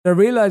I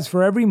realize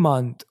for every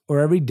month or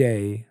every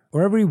day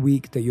or every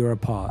week that you're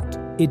apart,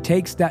 it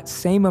takes that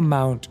same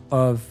amount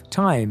of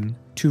time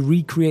to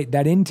recreate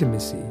that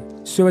intimacy.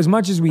 So as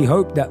much as we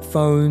hope that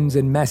phones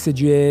and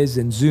messages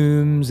and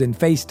Zooms and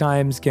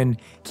FaceTimes can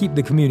keep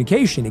the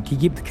communication, it can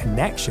keep the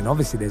connection,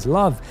 obviously there's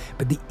love,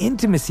 but the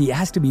intimacy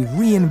has to be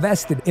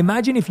reinvested.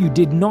 Imagine if you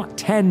did not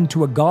tend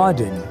to a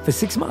garden for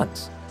 6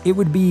 months. It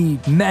would be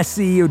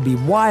messy, it would be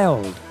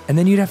wild, and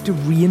then you'd have to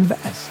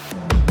reinvest.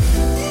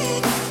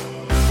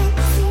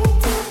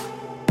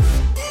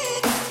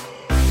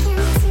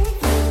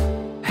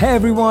 Hey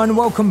everyone,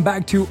 welcome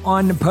back to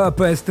On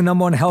Purpose, the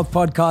 #1 health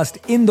podcast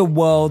in the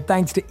world.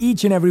 Thanks to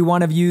each and every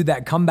one of you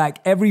that come back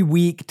every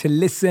week to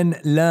listen,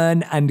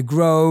 learn, and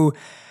grow.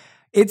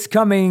 It's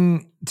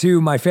coming to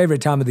my favorite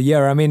time of the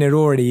year. I mean, it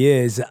already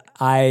is.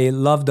 I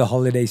love the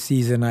holiday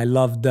season. I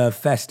love the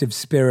festive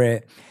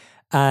spirit.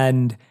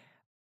 And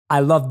I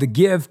love the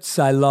gifts.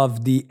 I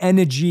love the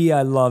energy.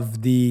 I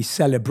love the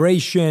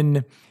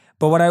celebration.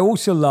 But what I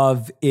also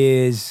love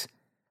is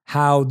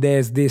how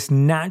there's this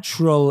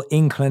natural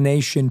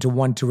inclination to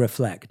want to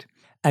reflect.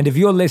 And if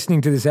you're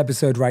listening to this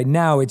episode right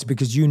now, it's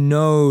because you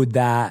know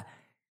that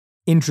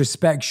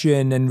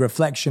introspection and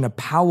reflection are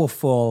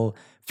powerful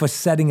for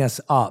setting us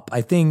up.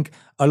 I think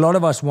a lot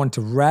of us want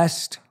to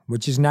rest,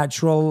 which is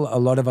natural. A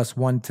lot of us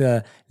want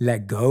to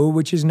let go,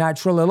 which is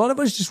natural. A lot of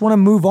us just want to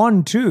move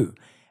on too.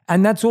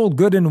 And that's all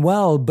good and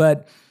well.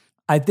 But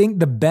I think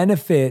the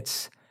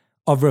benefits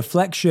of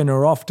reflection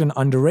are often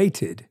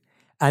underrated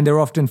and they're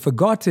often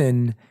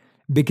forgotten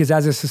because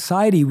as a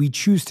society, we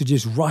choose to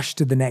just rush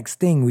to the next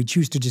thing. We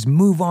choose to just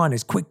move on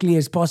as quickly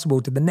as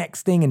possible to the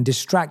next thing and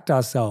distract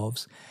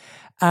ourselves.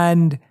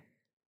 And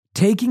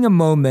taking a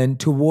moment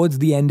towards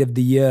the end of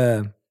the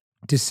year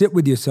to sit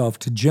with yourself,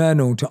 to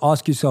journal, to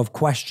ask yourself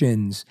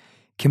questions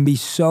can be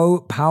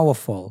so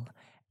powerful.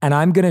 And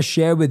I'm going to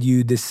share with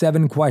you the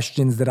 7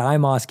 questions that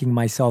I'm asking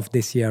myself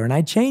this year. And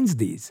I change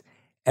these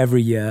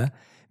every year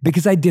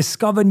because I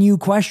discover new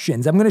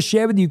questions. I'm going to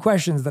share with you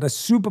questions that are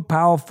super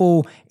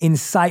powerful,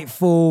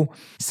 insightful.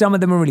 Some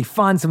of them are really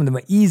fun. Some of them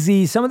are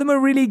easy. Some of them are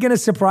really going to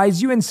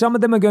surprise you. And some of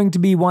them are going to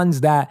be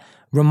ones that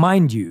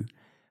remind you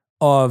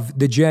of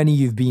the journey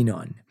you've been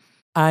on.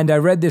 And I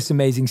read this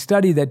amazing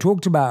study that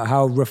talked about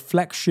how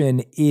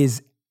reflection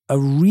is a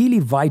really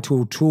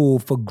vital tool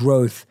for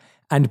growth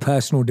and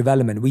personal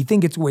development. We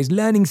think it's always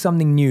learning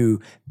something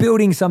new,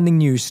 building something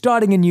new,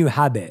 starting a new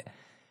habit.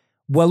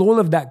 Well, all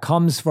of that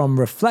comes from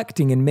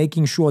reflecting and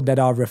making sure that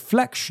our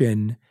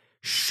reflection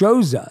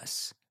shows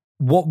us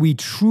what we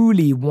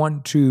truly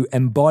want to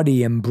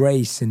embody,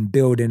 embrace, and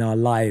build in our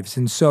lives.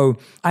 And so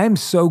I am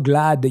so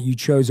glad that you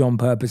chose On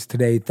Purpose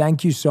today.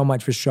 Thank you so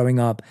much for showing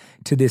up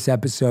to this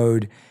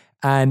episode.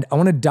 And I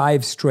want to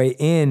dive straight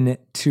in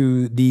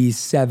to these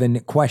 7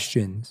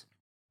 questions.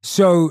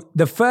 So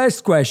the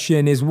first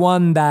question is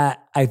one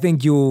that I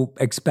think you'll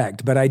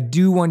expect, but I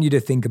do want you to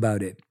think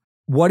about it.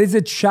 What is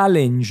a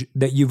challenge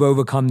that you've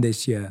overcome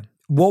this year?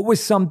 What was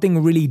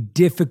something really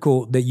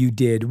difficult that you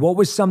did? What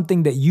was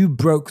something that you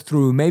broke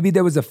through? Maybe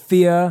there was a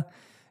fear.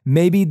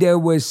 Maybe there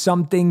was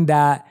something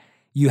that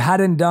you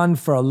hadn't done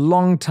for a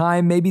long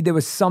time. Maybe there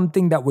was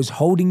something that was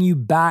holding you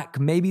back.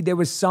 Maybe there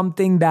was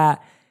something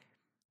that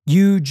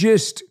you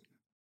just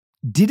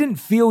didn't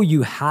feel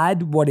you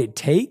had what it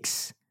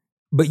takes,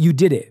 but you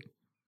did it.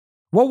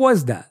 What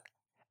was that?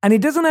 And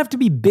it doesn't have to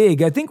be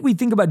big. I think we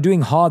think about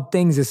doing hard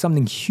things as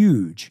something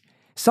huge.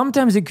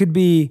 Sometimes it could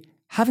be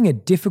having a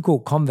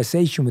difficult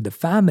conversation with a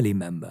family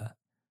member.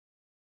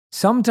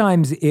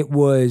 Sometimes it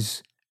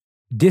was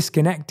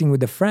disconnecting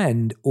with a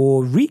friend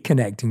or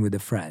reconnecting with a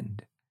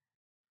friend.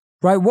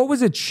 Right? What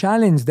was a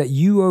challenge that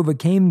you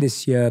overcame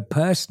this year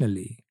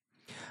personally?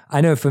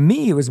 I know for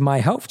me, it was my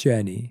health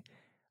journey.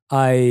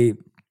 I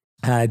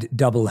had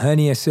double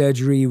hernia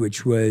surgery,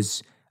 which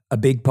was a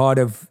big part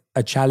of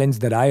a challenge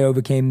that I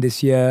overcame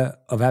this year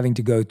of having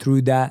to go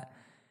through that.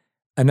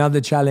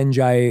 Another challenge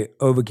I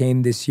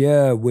overcame this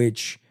year,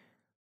 which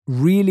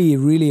really,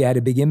 really had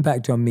a big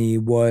impact on me,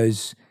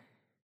 was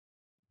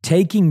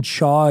taking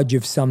charge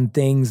of some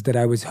things that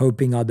I was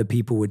hoping other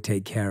people would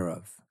take care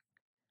of,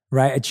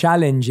 right? A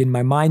challenge in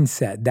my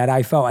mindset that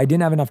I felt I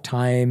didn't have enough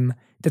time,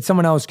 that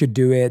someone else could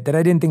do it, that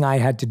I didn't think I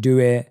had to do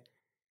it.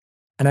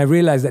 And I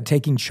realized that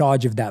taking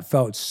charge of that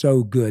felt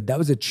so good. That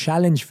was a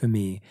challenge for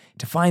me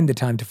to find the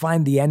time, to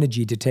find the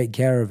energy to take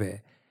care of it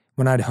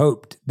when I'd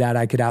hoped that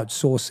I could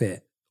outsource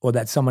it or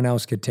that someone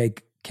else could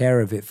take care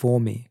of it for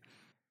me.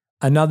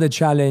 Another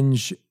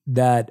challenge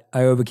that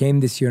I overcame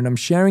this year, and I'm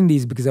sharing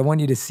these because I want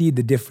you to see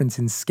the difference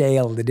in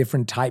scale, the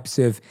different types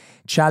of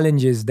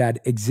challenges that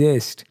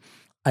exist.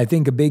 I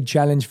think a big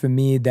challenge for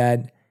me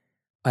that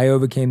I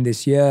overcame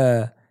this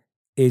year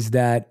is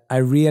that I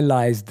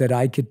realized that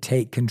I could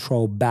take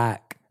control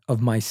back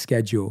of my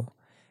schedule,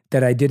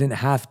 that I didn't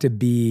have to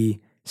be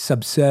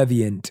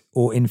subservient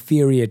or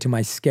inferior to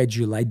my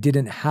schedule. I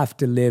didn't have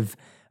to live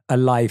a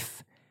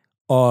life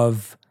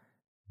of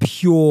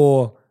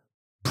pure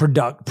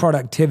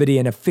productivity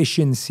and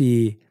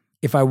efficiency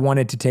if I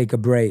wanted to take a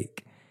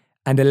break,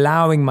 and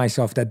allowing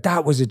myself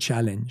that was a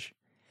challenge.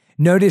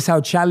 Notice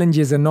how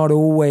challenges are not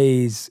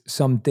always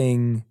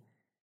something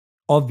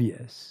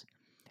obvious.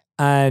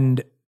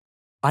 And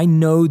I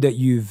know that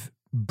you've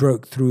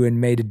broke through and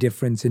made a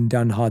difference and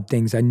done hard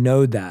things. I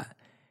know that.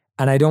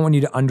 And I don't want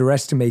you to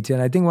underestimate it.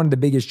 And I think one of the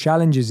biggest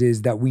challenges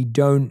is that we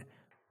don't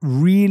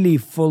really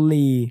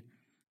fully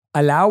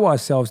allow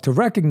ourselves to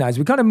recognize.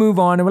 We kind of move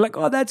on and we're like,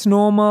 oh, that's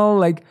normal.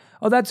 Like,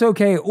 oh, that's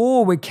okay.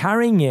 Or we're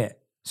carrying it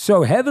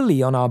so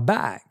heavily on our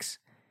backs.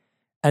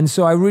 And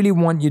so I really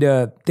want you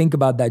to think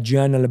about that,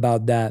 journal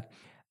about that.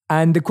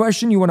 And the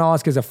question you want to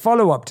ask as a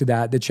follow-up to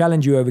that, the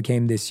challenge you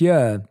overcame this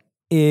year,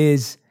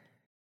 is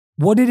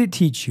what did it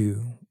teach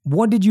you?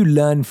 What did you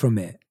learn from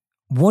it?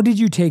 What did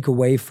you take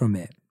away from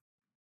it?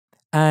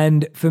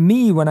 And for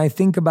me, when I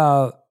think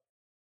about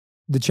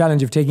the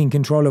challenge of taking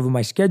control over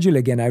my schedule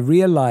again, I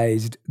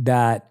realized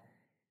that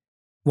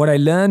what I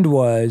learned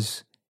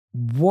was,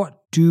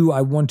 what do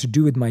I want to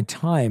do with my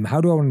time?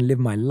 How do I want to live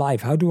my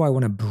life? How do I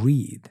want to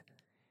breathe?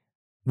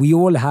 We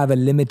all have a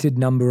limited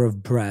number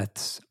of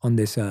breaths on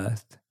this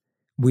earth.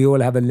 We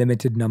all have a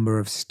limited number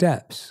of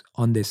steps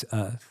on this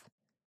earth.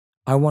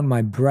 I want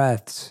my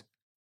breaths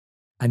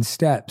and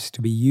steps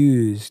to be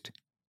used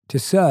to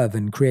serve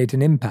and create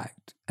an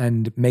impact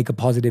and make a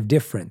positive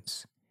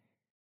difference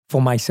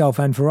for myself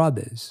and for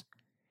others.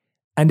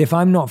 And if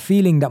I'm not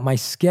feeling that my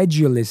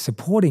schedule is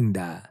supporting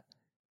that,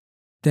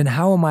 then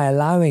how am I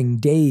allowing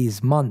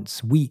days,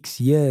 months, weeks,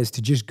 years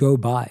to just go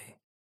by?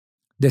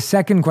 The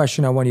second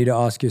question I want you to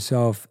ask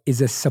yourself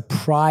is a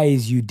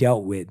surprise you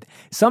dealt with,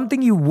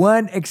 something you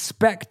weren't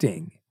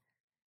expecting,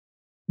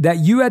 that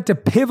you had to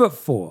pivot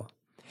for.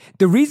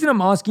 The reason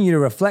I'm asking you to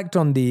reflect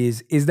on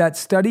these is that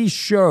studies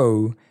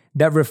show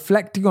that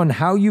reflecting on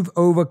how you've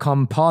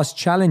overcome past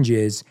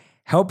challenges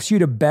helps you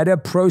to better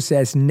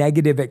process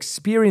negative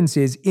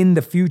experiences in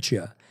the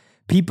future.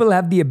 People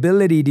have the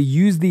ability to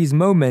use these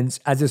moments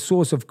as a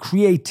source of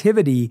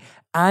creativity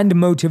and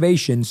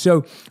motivation.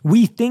 So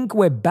we think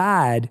we're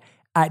bad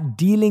at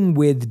dealing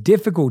with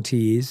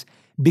difficulties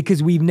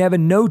because we've never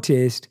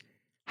noticed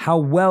how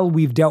well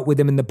we've dealt with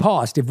them in the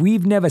past. If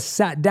we've never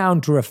sat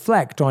down to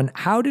reflect on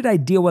how did I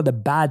deal with a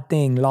bad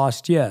thing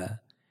last year,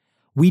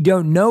 we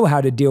don't know how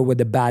to deal with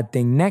a bad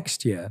thing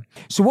next year.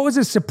 So what was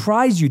a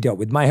surprise you dealt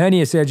with? My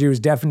hernia surgery was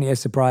definitely a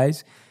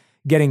surprise.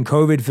 Getting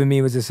COVID for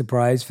me was a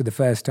surprise for the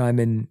first time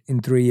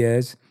in 3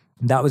 years.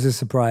 That was a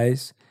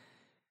surprise.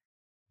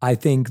 I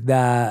think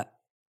that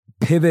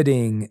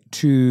pivoting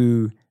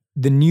to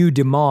the new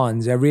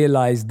demands, I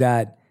realized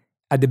that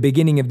at the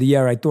beginning of the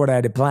year, I thought I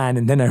had a plan,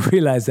 and then I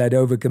realized I'd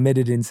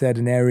overcommitted in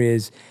certain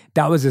areas.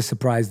 That was a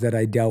surprise that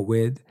I dealt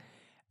with.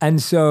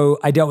 And so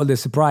I dealt with the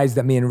surprise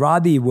that me and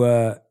Radhi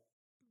were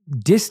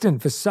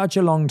distant for such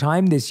a long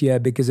time this year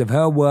because of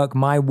her work,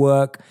 my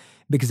work,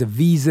 because of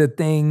visa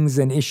things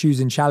and issues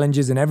and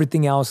challenges and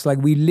everything else. Like,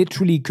 we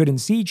literally couldn't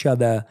see each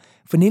other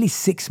for nearly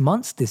 6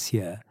 months this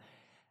year.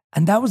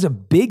 And that was a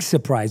big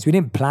surprise. We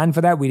didn't plan for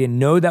that. We didn't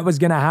know that was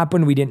going to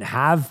happen. We didn't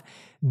have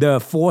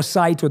the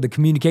foresight or the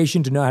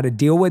communication to know how to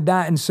deal with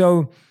that. And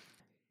so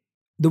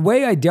the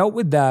way I dealt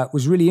with that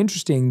was really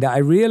interesting, that I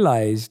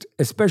realized,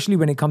 especially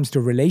when it comes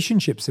to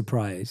relationship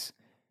surprise,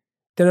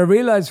 that I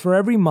realized for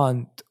every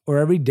month or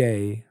every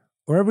day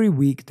or every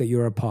week that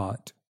you're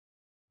apart,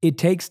 it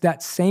takes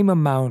that same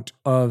amount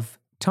of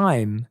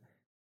time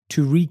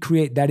to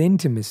recreate that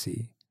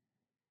intimacy.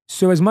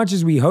 So as much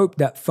as we hope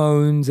that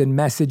phones and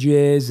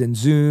messages and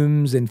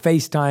Zooms and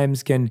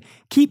FaceTimes can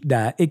keep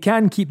that, it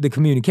can keep the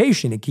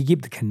communication, it can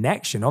keep the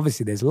connection.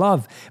 Obviously there's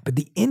love, but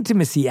the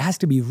intimacy, it has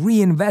to be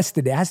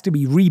reinvested, it has to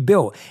be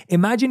rebuilt.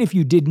 Imagine if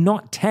you did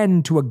not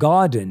tend to a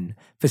garden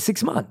for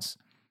 6 months.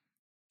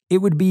 It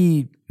would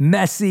be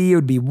messy, it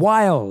would be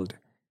wild.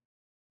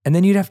 And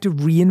then you'd have to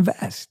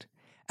reinvest.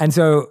 And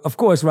so, of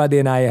course, Radhi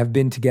and I have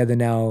been together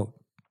now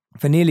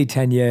for nearly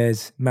 10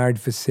 years, married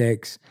for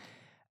 6.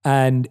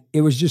 And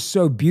it was just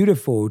so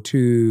beautiful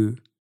to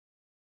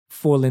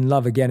fall in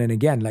love again and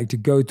again, like to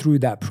go through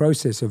that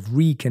process of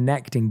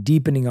reconnecting,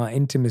 deepening our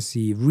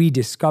intimacy,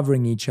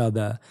 rediscovering each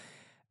other.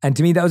 And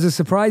to me, that was a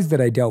surprise that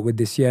I dealt with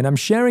this year. And I'm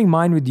sharing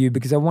mine with you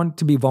because I want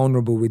to be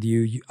vulnerable with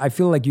you. I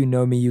feel like you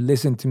know me, you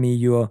listen to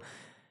me,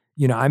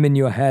 I'm in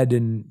your head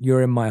and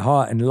you're in my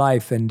heart and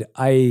life. And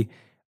I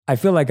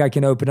feel like I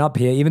can open up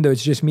here, even though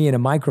it's just me and a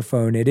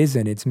microphone. It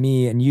isn't. It's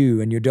me and you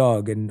and your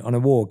dog and on a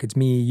walk. It's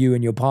me, you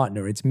and your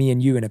partner. It's me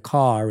and you in a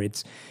car.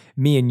 It's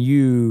me and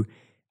you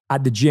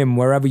at the gym,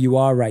 wherever you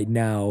are right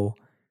now.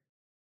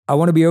 I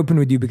want to be open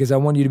with you because I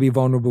want you to be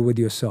vulnerable with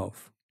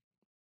yourself.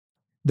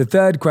 The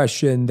third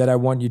question that I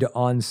want you to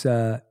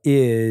answer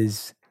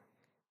is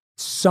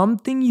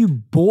something you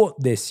bought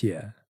this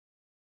year,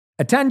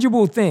 a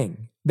tangible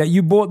thing that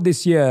you bought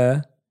this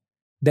year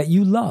that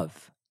you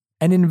love.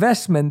 An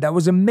investment that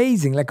was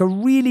amazing, like a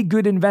really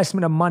good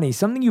investment of money,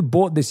 something you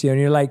bought this year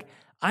and you're like,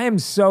 I am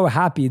so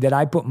happy that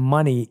I put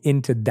money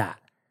into that,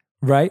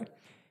 right?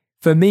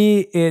 For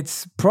me,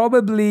 it's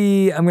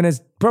probably, I'm going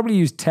to probably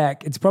use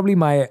tech. It's probably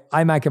my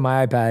iMac and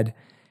my iPad.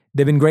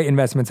 They've been great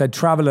investments. I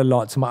travel a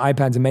lot, so my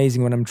iPad's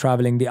amazing when I'm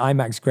traveling. The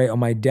iMac's great on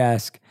my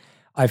desk.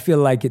 I feel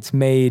like it's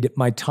made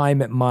my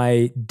time at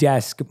my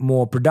desk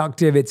more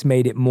productive. It's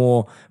made it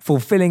more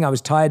fulfilling. I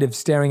was tired of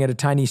staring at a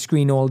tiny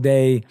screen all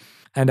day.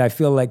 And I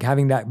feel like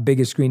having that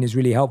bigger screen is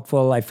really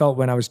helpful. I felt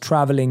when I was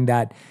traveling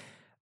that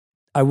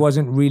I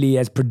wasn't really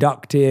as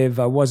productive.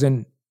 I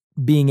wasn't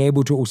being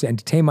able to also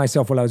entertain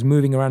myself while I was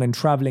moving around and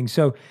traveling.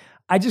 So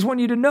I just want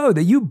you to know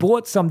that you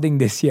bought something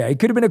this year. It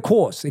could have been a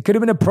course. It could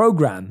have been a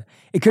program.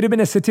 It could have been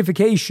a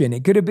certification.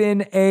 It could have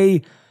been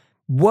a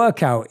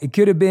workout. It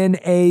could have been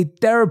a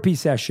therapy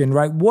session,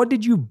 right? What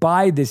did you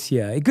buy this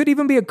year? It could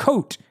even be a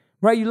coat,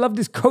 right? You love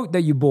this coat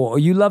that you bought, or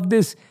you love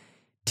this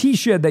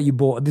t-shirt that you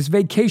bought, or this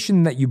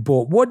vacation that you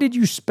bought. What did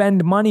you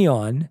spend money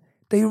on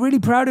that you're really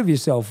proud of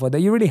yourself for, that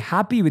you're really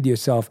happy with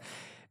yourself?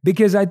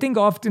 Because I think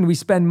often we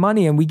spend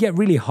money and we get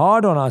really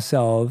hard on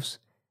ourselves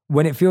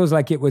when it feels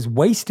like it was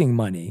wasting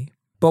money.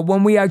 But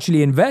when we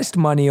actually invest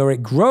money, or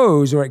it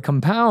grows or it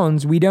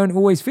compounds, we don't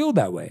always feel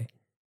that way.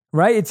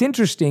 Right? It's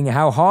interesting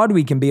how hard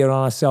we can be on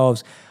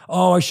ourselves.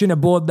 Oh, I shouldn't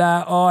have bought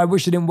that. Oh, I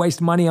wish I didn't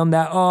waste money on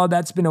that. Oh,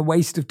 that's been a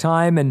waste of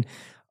time. And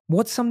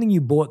what's something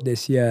you bought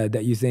this year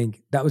that you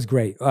think that was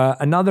great?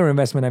 Another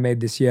investment I made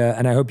this year,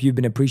 and I hope you've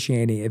been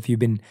appreciating it if you've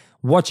been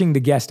watching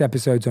the guest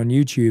episodes on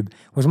YouTube,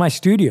 was my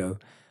studio.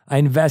 I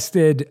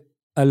invested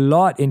a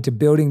lot into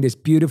building this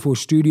beautiful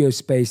studio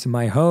space in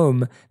my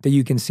home that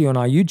you can see on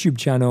our YouTube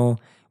channel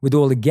with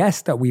all the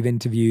guests that we've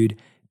interviewed.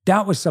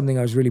 That was something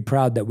I was really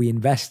proud that we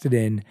invested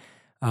in.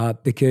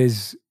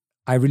 Because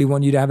I really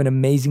want you to have an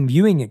amazing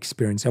viewing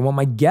experience. I want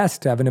my guests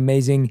to have an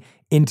amazing,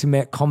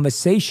 intimate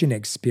conversation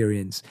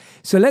experience.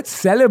 So let's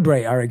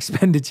celebrate our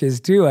expenditures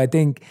too. I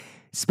think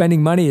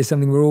spending money is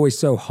something we're always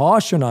so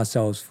harsh on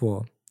ourselves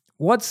for.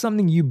 What's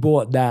something you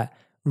bought that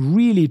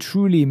really,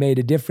 truly made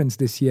a difference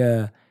this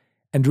year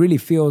and really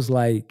feels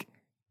like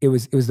it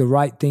was the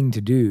right thing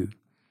to do?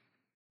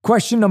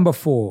 Question number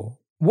 4.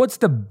 What's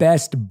the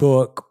best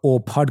book or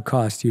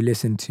podcast you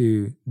listened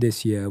to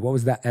this year? What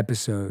was that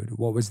episode?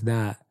 What was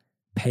that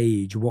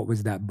page? What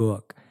was that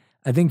book?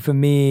 I think for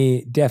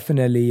me,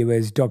 definitely it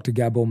was Dr.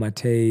 Gabor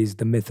Mate's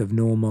The Myth of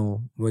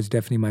Normal was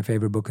definitely my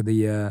favorite book of the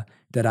year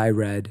that I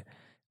read.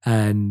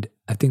 And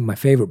I think my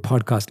favorite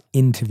podcast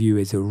interview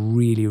is a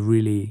really,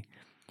 really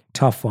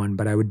tough one,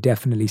 but I would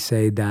definitely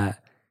say that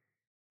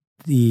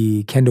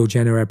the Kendall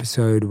Jenner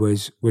episode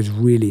was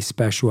really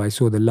special. I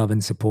saw the love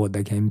and support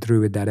that came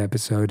through with that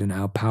episode and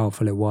how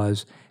powerful it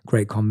was.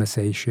 Great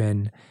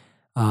conversation.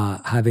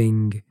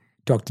 Having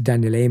Dr.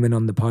 Daniel Amen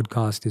on the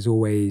podcast is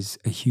always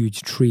a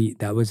huge treat.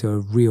 That was a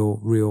real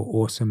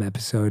awesome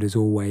episode as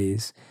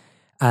always.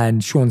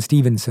 And Sean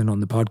Stevenson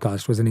on the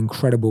podcast was an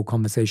incredible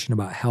conversation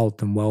about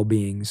health and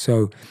well-being,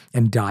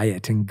 and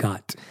diet and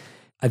gut.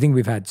 I think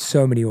we've had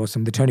so many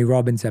awesome. The Tony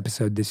Robbins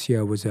episode this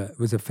year was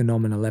a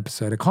phenomenal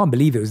episode. I can't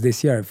believe it was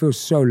this year. It feels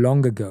so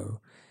long ago.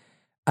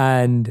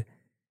 And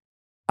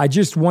I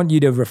just want you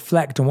to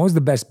reflect on what was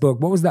the best book?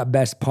 What was that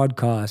best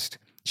podcast?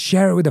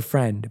 Share it with a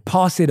friend.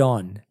 Pass it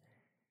on,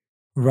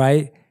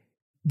 right?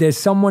 There's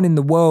someone in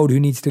the world who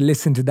needs to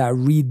listen to that,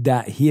 read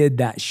that, hear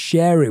that,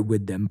 share it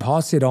with them,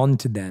 pass it on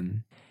to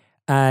them.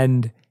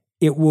 And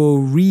it will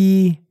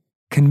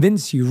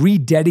reconvince you,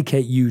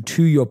 rededicate you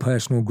to your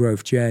personal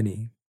growth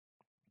journey.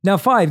 Now,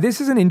 5,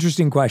 this is an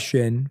interesting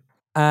question.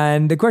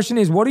 And the question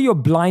is, what are your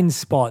blind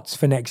spots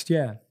for next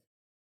year?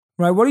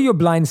 Right? What are your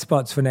blind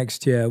spots for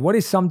next year? What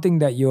is something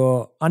that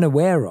you're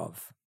unaware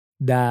of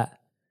that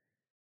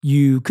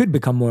you could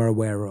become more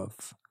aware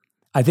of?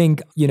 I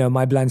think,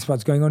 my blind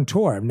spot's going on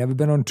tour. I've never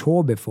been on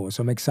tour before,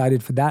 so I'm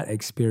excited for that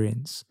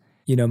experience.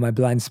 My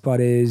blind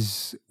spot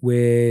is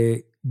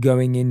we're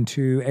going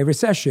into a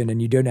recession and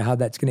you don't know how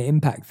that's going to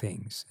impact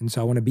things. And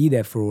so I want to be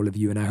there for all of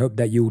you. And I hope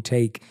that you'll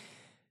take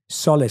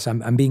solace.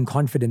 I'm being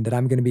confident that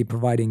I'm going to be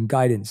providing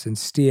guidance and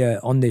steer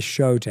on this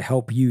show to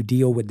help you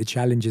deal with the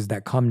challenges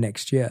that come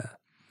next year.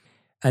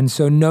 And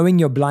so knowing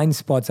your blind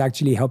spots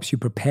actually helps you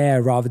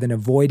prepare rather than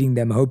avoiding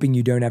them, hoping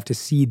you don't have to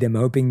see them,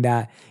 hoping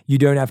that you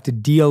don't have to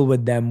deal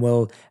with them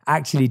will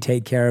actually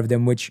take care of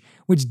them, which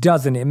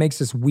doesn't. It makes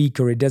us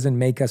weaker. It doesn't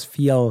make us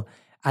feel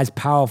as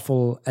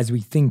powerful as we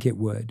think it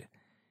would.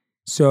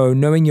 So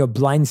knowing your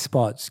blind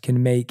spots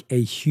can make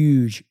a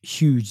huge,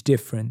 huge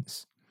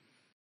difference.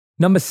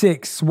 Number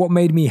 6, what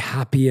made me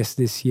happiest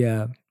this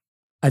year?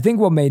 I think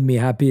what made me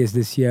happiest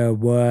this year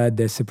were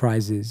the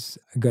surprises.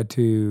 I got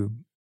to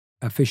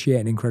officiate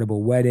an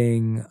incredible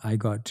wedding. I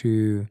got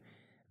to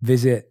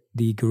visit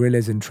the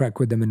gorillas and trek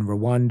with them in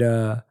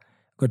Rwanda. I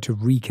got to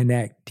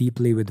reconnect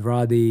deeply with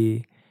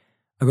Radhi.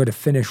 I got to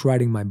finish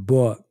writing my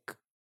book.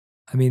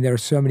 I mean, there are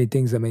so many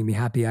things that make me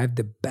happy. I have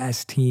the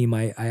best team.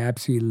 I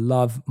absolutely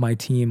love my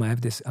team. I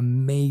have this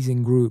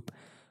amazing group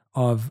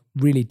of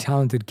really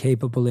talented,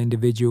 capable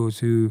individuals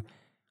who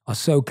are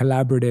so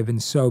collaborative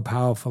and so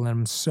powerful, and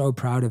I'm so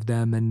proud of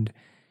them. And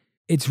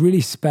it's really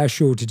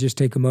special to just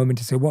take a moment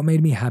to say, what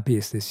made me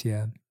happiest this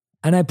year?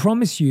 And I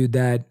promise you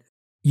that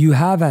you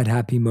have had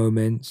happy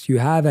moments, you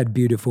have had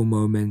beautiful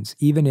moments,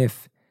 even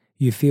if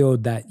you feel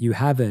that you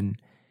haven't.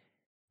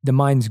 The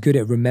mind's good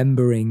at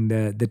remembering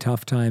the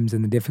tough times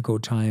and the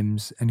difficult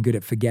times, and good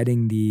at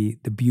forgetting the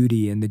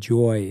beauty and the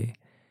joy.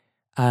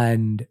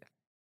 And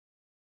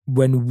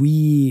when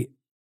we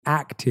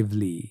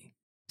actively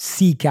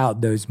seek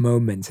out those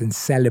moments and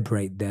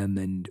celebrate them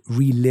and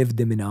relive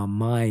them in our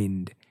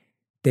mind,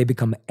 they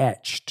become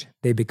etched,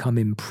 they become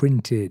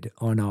imprinted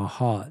on our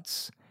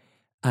hearts,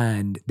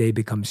 and they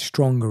become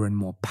stronger and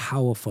more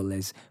powerful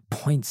as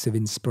points of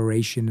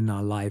inspiration in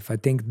our life. I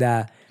think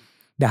that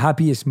the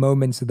happiest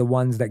moments are the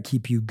ones that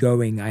keep you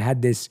going. I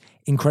had this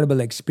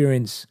incredible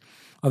experience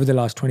over the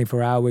last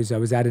 24 hours. I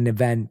was at an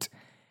event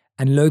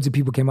and loads of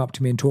people came up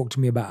to me and talked to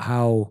me about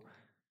how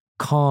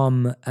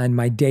calm and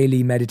my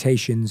daily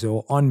meditations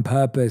or on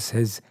purpose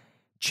has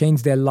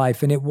changed their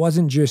life. And it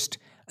wasn't just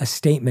a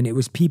statement. It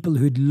was people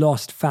who'd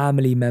lost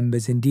family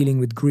members in dealing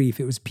with grief.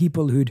 It was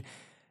people who'd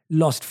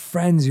lost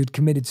friends who'd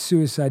committed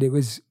suicide. It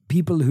was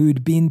people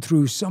who'd been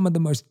through some of the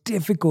most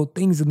difficult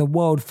things in the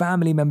world,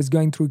 family members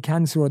going through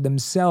cancer or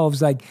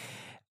themselves. Like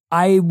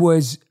I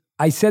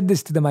said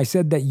this to them. I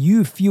said that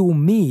you fuel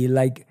me.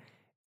 Like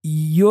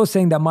you're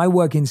saying that my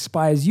work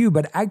inspires you,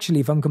 but actually,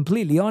 if I'm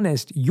completely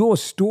honest, your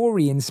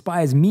story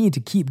inspires me to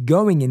keep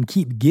going and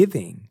keep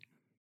giving.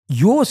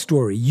 Your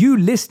story, you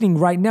listening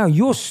right now,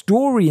 your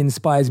story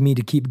inspires me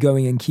to keep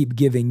going and keep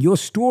giving. Your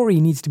story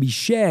needs to be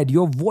shared.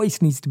 Your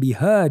voice needs to be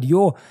heard.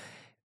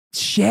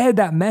 Share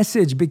that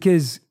message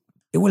because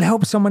it will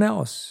help someone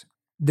else.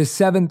 The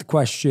seventh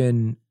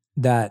question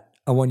that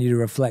I want you to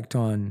reflect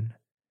on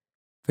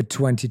for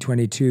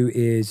 2022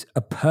 is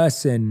a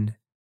person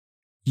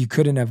you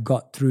couldn't have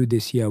got through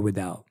this year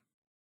without.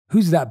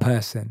 Who's that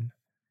person?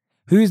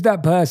 Who's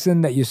that person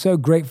that you're so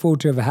grateful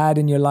to have had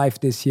in your life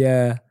this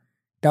year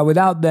that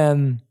without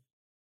them,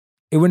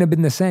 it wouldn't have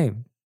been the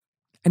same?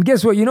 And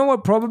guess what? You know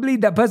what? Probably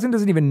that person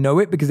doesn't even know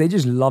it because they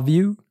just love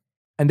you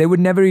and they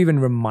would never even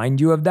remind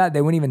you of that.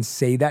 They wouldn't even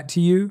say that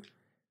to you.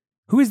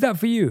 Who is that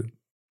for you?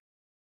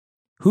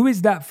 Who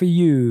is that for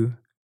you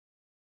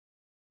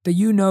that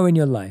you know in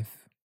your life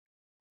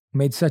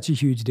made such a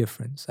huge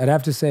difference? I'd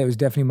have to say it was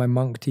definitely my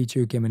monk teacher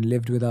who came and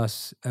lived with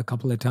us a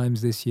couple of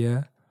times this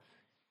year.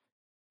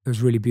 It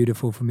was really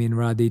beautiful for me and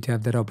Radhi to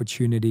have that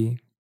opportunity.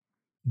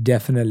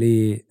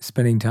 Definitely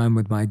spending time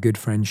with my good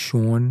friend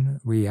Sean.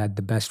 We had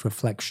the best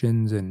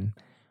reflections and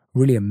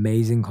really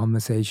amazing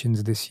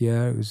conversations this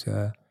year. It was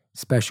a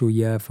special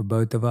year for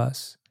both of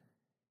us.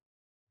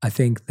 I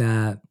think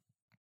that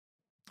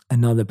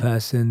another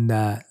person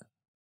that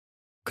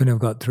couldn't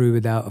have got through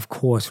without, of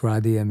course,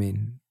 Radhi. I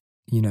mean,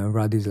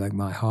 Radhi's like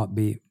my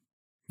heartbeat.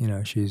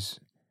 She's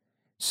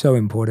so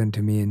important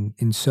to me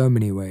in so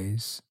many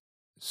ways.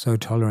 So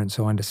tolerant,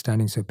 so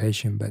understanding, so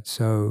patient, but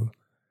so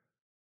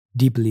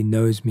deeply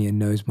knows me and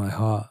knows my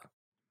heart.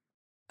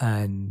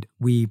 And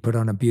we put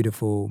on a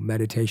beautiful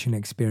meditation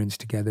experience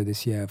together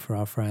this year for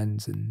our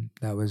friends. And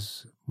that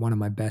was one of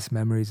my best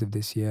memories of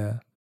this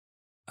year.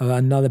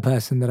 Another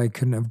person that I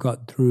couldn't have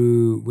got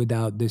through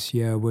without this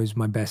year was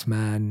my best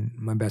man,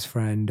 my best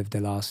friend of the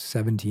last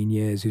 17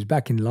 years, who's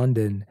back in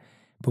London,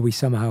 but we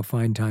somehow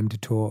find time to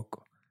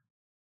talk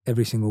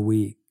every single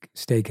week,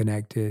 stay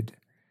connected.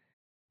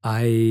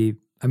 I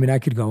mean, I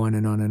could go on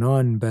and on and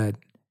on, but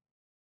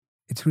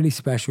it's really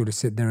special to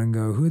sit there and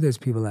go, who are those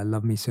people that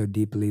love me so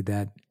deeply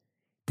that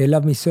they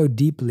love me so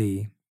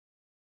deeply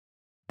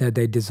that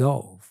they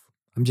dissolve?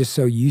 I'm just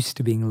so used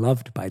to being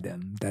loved by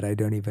them that I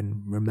don't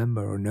even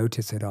remember or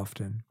notice it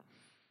often.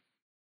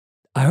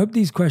 I hope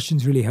these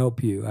questions really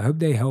help you. I hope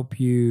they help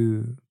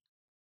you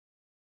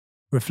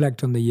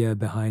reflect on the year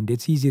behind.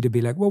 It's easy to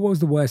be like, well, what was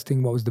the worst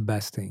thing? What was the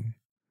best thing?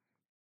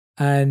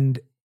 And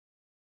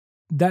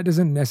that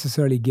doesn't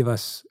necessarily give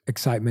us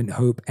excitement,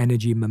 hope,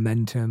 energy,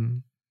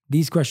 momentum.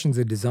 These questions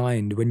are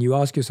designed. When you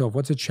ask yourself,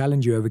 what's a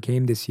challenge you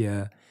overcame this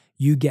year?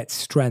 You get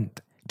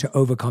strength to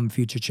overcome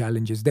future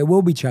challenges. There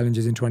will be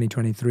challenges in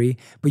 2023,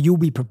 but you'll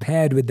be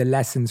prepared with the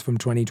lessons from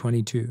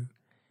 2022.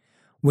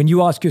 When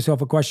you ask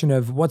yourself a question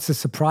of what's the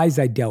surprise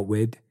I dealt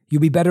with,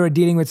 you'll be better at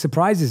dealing with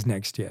surprises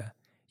next year.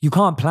 You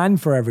can't plan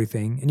for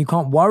everything and you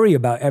can't worry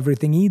about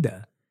everything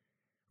either,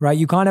 right?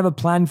 You can't have a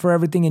plan for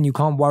everything and you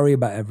can't worry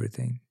about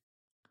everything.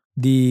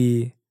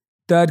 The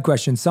third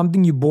question,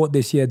 something you bought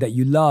this year that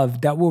you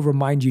love, that will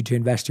remind you to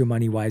invest your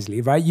money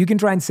wisely, right? You can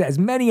try and set as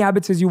many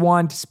habits as you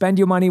want, to spend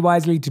your money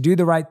wisely, to do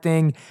the right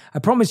thing. I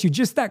promise you,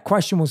 just that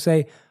question will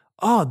say,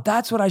 oh,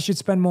 that's what I should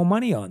spend more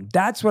money on.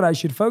 That's what I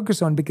should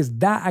focus on because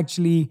that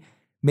actually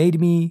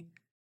made me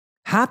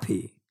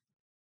happy.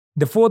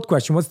 The fourth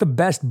question, what's the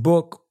best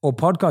book or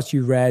podcast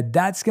you read?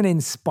 That's going to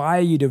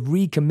inspire you to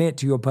recommit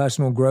to your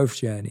personal growth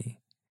journey.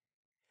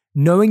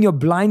 Knowing your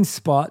blind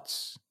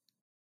spots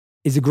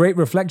is a great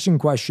reflection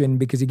question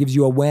because it gives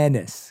you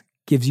awareness,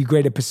 gives you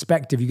greater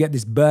perspective. You get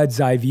this bird's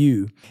eye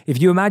view.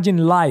 If you imagine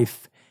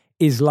life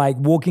is like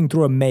walking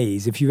through a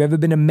maze. If you've ever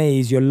been a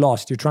maze, you're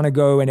lost. You're trying to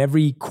go and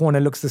every corner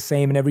looks the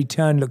same and every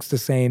turn looks the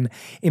same.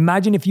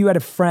 Imagine if you had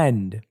a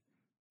friend,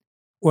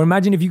 or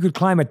imagine if you could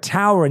climb a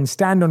tower and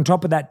stand on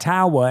top of that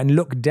tower and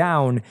look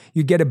down,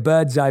 you'd get a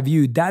bird's eye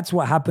view. That's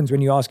what happens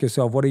when you ask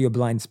yourself, what are your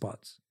blind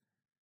spots?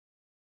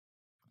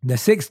 The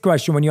sixth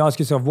question, when you ask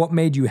yourself, what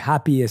made you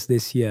happiest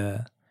this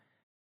year?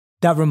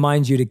 that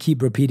reminds you to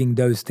keep repeating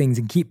those things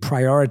and keep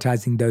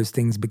prioritizing those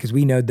things, because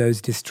we know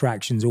those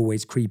distractions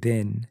always creep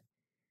in.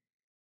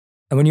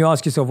 And when you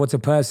ask yourself, what's a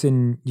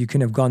person you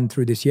can have gone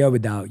through this year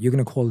without, you're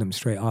going to call them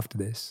straight after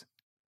this.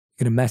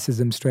 You're going to message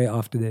them straight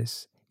after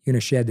this. You're going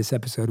to share this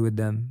episode with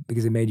them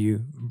because it made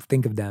you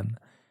think of them.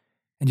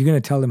 And you're going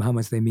to tell them how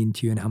much they mean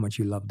to you and how much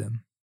you love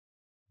them.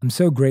 I'm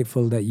so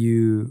grateful that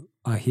you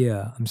are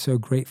here. I'm so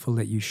grateful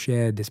that you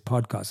shared this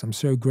podcast. I'm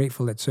so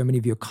grateful that so many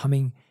of you are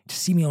coming to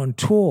see me on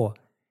tour.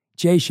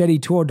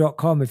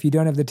 JayShettyTour.com. If you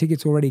don't have the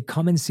tickets already,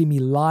 come and see me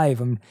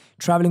live. I'm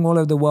traveling all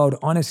over the world,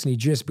 honestly,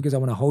 just because I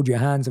want to hold your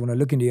hands. I want to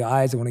look into your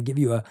eyes. I want to give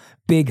you a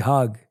big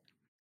hug.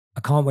 I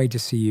can't wait to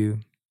see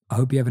you. I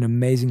hope you have an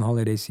amazing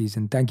holiday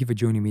season. Thank you for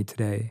joining me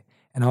today.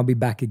 And I'll be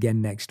back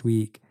again next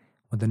week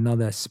with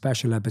another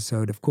special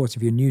episode. Of course,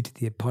 if you're new to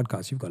the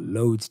podcast, you've got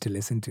loads to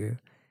listen to.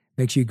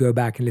 Make sure you go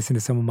back and listen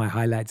to some of my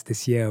highlights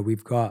this year.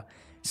 We've got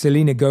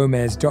Selena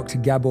Gomez, Dr.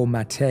 Gabor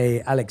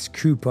Mate, Alex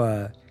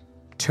Cooper,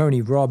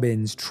 Tony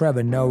Robbins,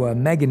 Trevor Noah,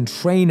 Megan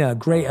Trainor,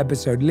 great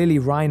episode, Lily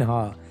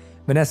Reinhart,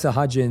 Vanessa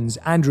Hudgens,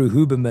 Andrew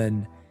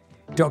Huberman,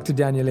 Dr.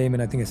 Daniel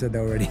Amen, I think I said that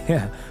already.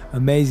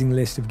 Amazing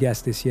list of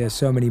guests this year,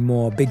 so many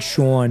more. Big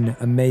Sean,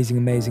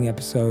 amazing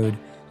episode.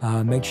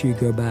 Make sure you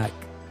go back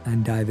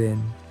and dive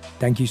in.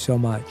 Thank you so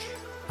much.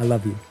 I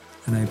love you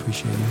and I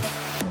appreciate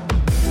you.